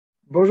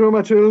Bonjour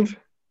Mathilde.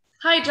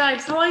 Hi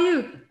Giles, how are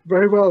you?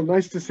 Very well,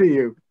 nice to see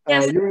you.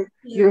 Yes, You're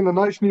you. in the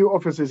nice new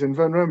offices in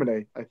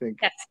Vernomene, I think.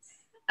 Yes,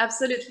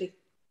 absolutely.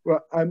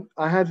 Well,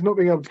 I had not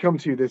been able to come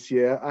to you this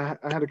year.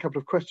 I had a couple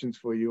of questions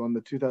for you on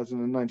the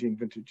 2019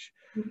 vintage.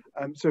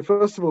 So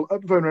first of all,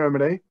 at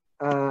Vernomene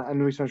and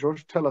Louis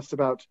Saint-Georges, tell us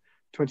about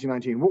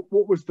 2019. What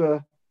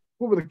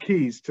were the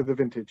keys to the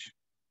vintage?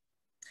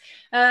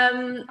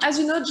 As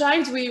you know,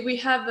 Giles, we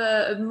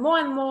have more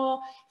and more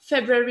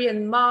February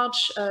and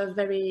March,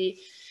 very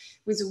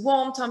with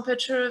warm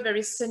temperature,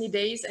 very sunny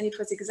days, and it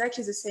was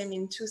exactly the same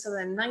in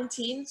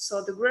 2019.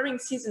 So the growing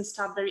season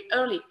started very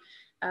early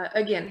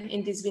again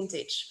in this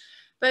vintage.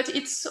 But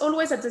it's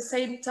always at the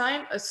same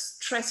time a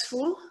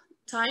stressful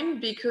time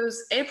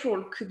because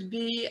April could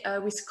be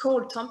with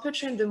cold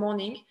temperature in the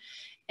morning.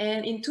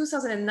 And in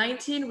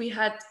 2019, we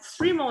had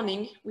 3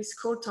 mornings with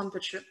cold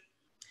temperature.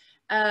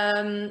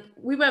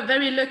 We were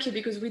very lucky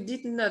because we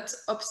did not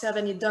observe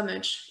any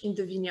damage in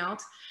the vineyard,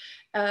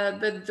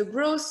 but the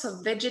growth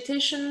of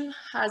vegetation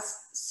has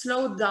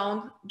slowed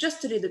down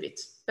just a little bit,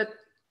 but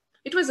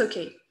it was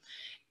okay.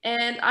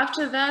 And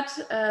after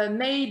that,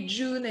 May,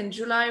 June, and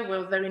July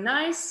were very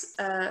nice,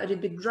 a little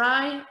bit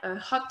dry,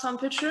 hot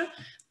temperature,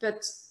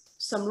 but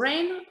some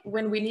rain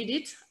when we need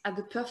it at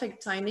the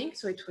perfect timing,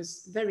 so it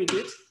was very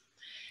good.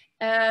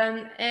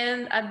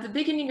 And at the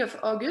beginning of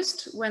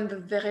August, when the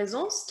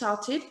veraison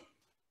started,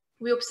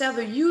 we observe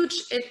a huge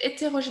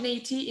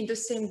heterogeneity in the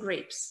same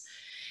grapes.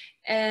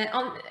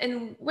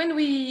 And when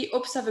we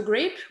observe a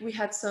grape, we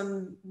had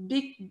some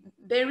big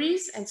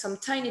berries and some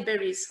tiny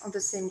berries on the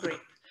same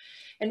grape.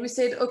 And we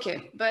said,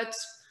 okay, but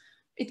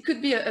it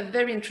could be a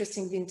very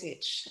interesting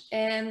vintage.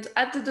 And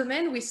at the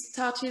Domaine, we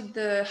started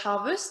the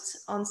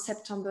harvest on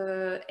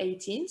September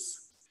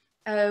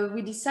 18th.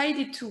 We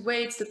decided to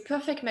wait the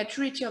perfect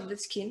maturity of the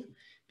skin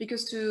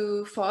because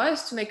for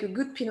us to make a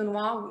good Pinot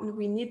Noir,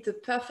 we need the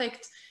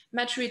perfect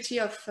maturity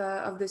of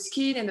the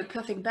skin and the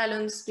perfect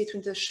balance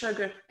between the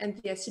sugar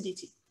and the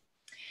acidity.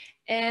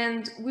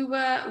 And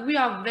we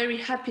are very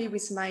happy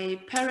with my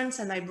parents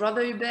and my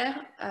brother Hubert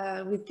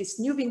with this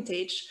new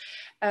vintage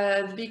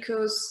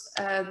because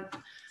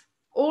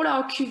all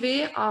our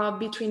cuvées are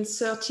between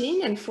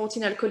 13 and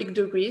 14 alcoholic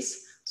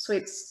degrees. So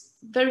it's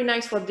very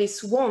nice for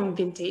this warm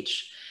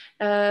vintage.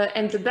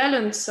 And the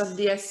balance of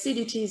the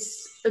acidity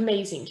is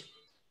amazing.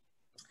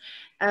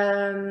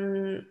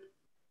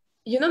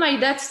 You know, my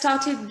dad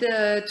started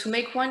to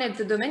make wine at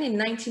the Domaine in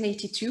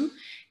 1982,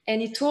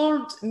 and he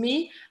told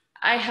me,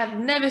 I have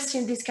never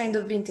seen this kind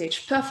of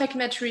vintage. Perfect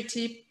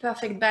maturity,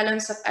 perfect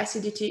balance of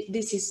acidity.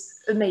 This is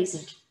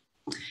amazing.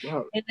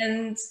 Wow.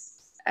 And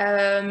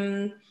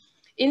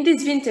in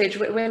this vintage,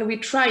 when we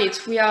try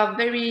it, we are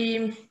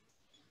very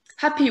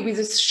happy with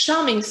this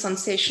charming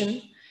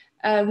sensation,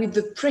 with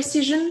the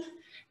precision.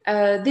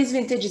 This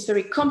vintage is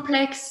very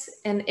complex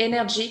and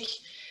energetic.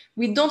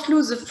 We don't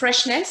lose the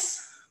freshness,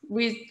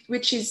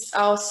 which is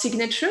our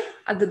signature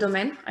at the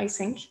Domaine, I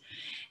think.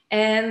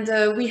 And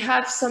we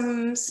have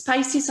some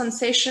spicy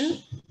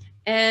sensation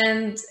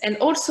and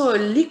also a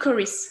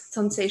licorice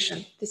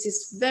sensation. This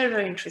is very,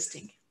 very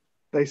interesting.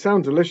 They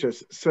sound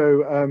delicious.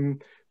 So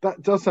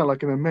that does sound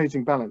like an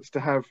amazing balance to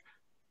have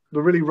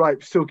the really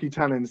ripe, silky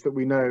tannins that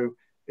we know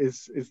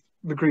is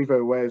the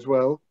Grivot way as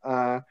well.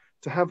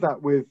 To have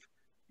that with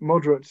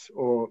moderate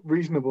or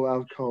reasonable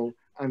alcohol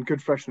and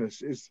good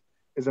freshness is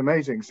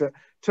amazing. So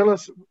tell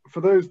us,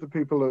 for those the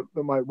people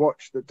that might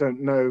watch that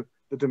don't know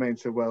the Domaine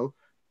so well,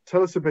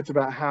 tell us a bit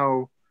about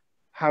how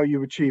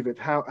you achieve it,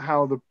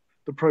 how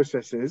the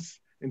process is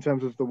in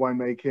terms of the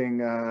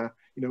winemaking,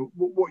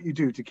 what you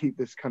do to keep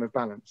this kind of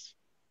balance.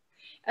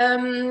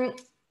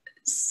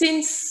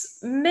 Since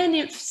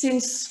many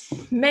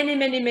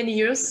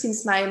years,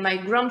 since my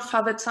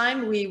grandfather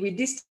time, we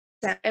distance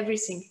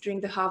everything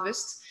during the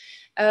harvest,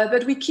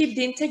 but we keep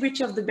the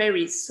integrity of the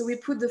berries. So we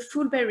put the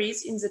full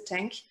berries in the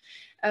tank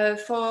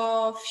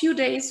for a few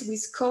days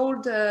with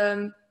cold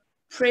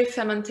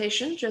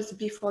pre-fermentation, just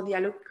before the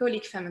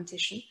alcoholic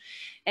fermentation.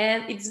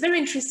 And it's very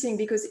interesting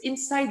because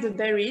inside the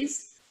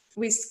berries,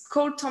 with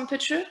cold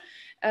temperature,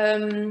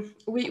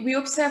 we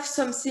observe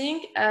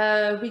something.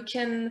 We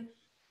can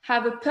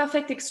have a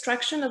perfect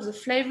extraction of the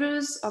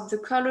flavors, of the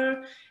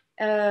color.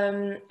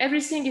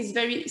 Everything is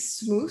very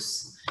smooth.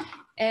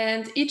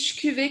 And each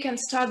cuvée can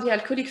start the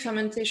alcoholic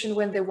fermentation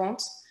when they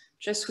want,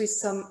 just with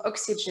some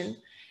oxygen.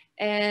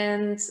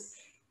 And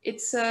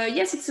it's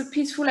a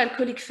peaceful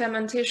alcoholic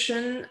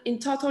fermentation. In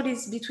total,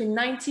 it's between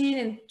 19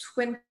 and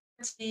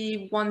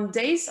 21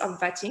 days of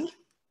vatting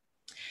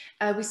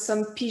with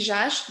some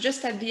pigeage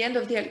just at the end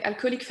of the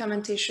alcoholic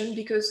fermentation,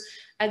 because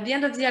at the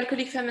end of the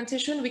alcoholic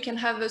fermentation, we can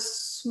have a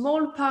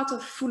small part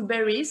of full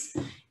berries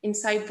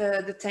inside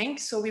the tank.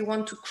 So we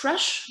want to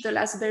crush the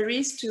last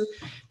berries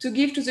to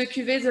give to the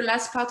cuvée the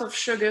last part of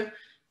sugar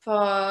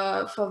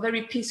for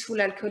very peaceful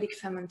alcoholic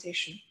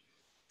fermentation.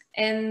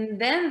 And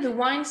then the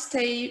wine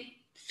stay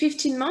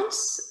 15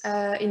 months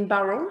in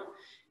barrel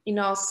in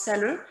our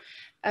cellar.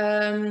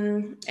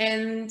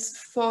 And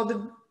for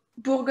the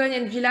Bourgogne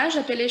and Village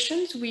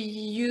appellations, we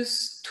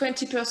use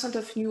 20%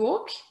 of new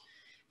oak.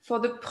 For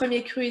the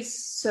Premier Cru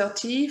is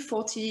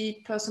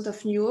 40%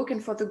 of new oak,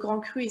 and for the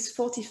Grand Cru is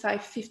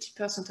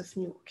 50% of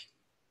new oak.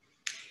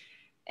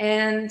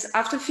 And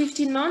after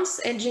 15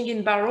 months aging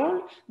in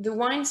barrel, the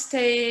wine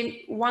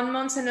stay 1.5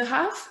 months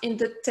in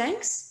the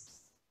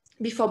tanks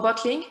before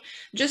bottling,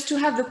 just to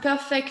have the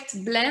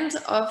perfect blend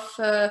of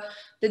the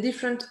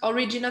different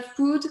origin of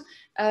food,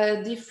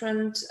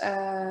 different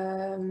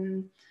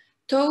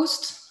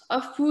toast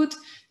of food,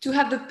 to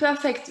have the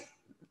perfect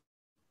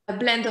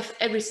blend of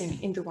everything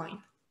in the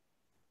wine.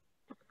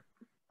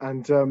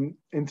 And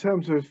in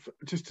terms of,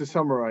 just to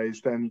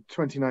summarize then,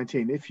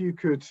 2019, if you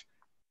could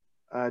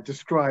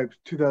describe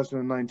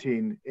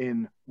 2019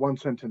 in one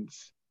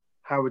sentence,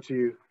 how would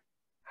you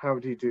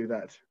do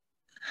that?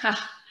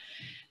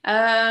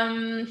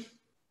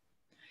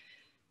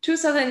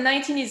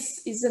 2019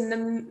 is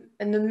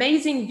an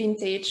amazing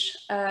vintage.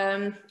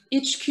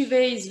 Each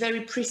cuvée is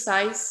very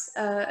precise.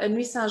 A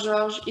Nuit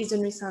Saint-Georges is a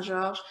Nuit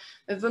Saint-Georges.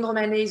 A Vosne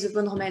Romanée is a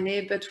Vosne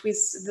Romanée, but with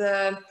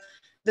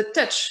the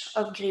touch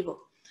of Grivot.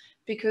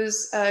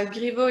 Because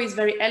Grivot is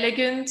very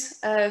elegant,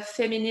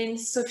 feminine,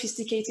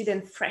 sophisticated,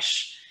 and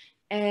fresh.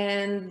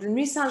 And the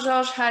Nuit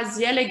Saint-Georges has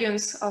the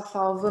elegance of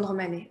our Vosne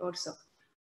Romanée also.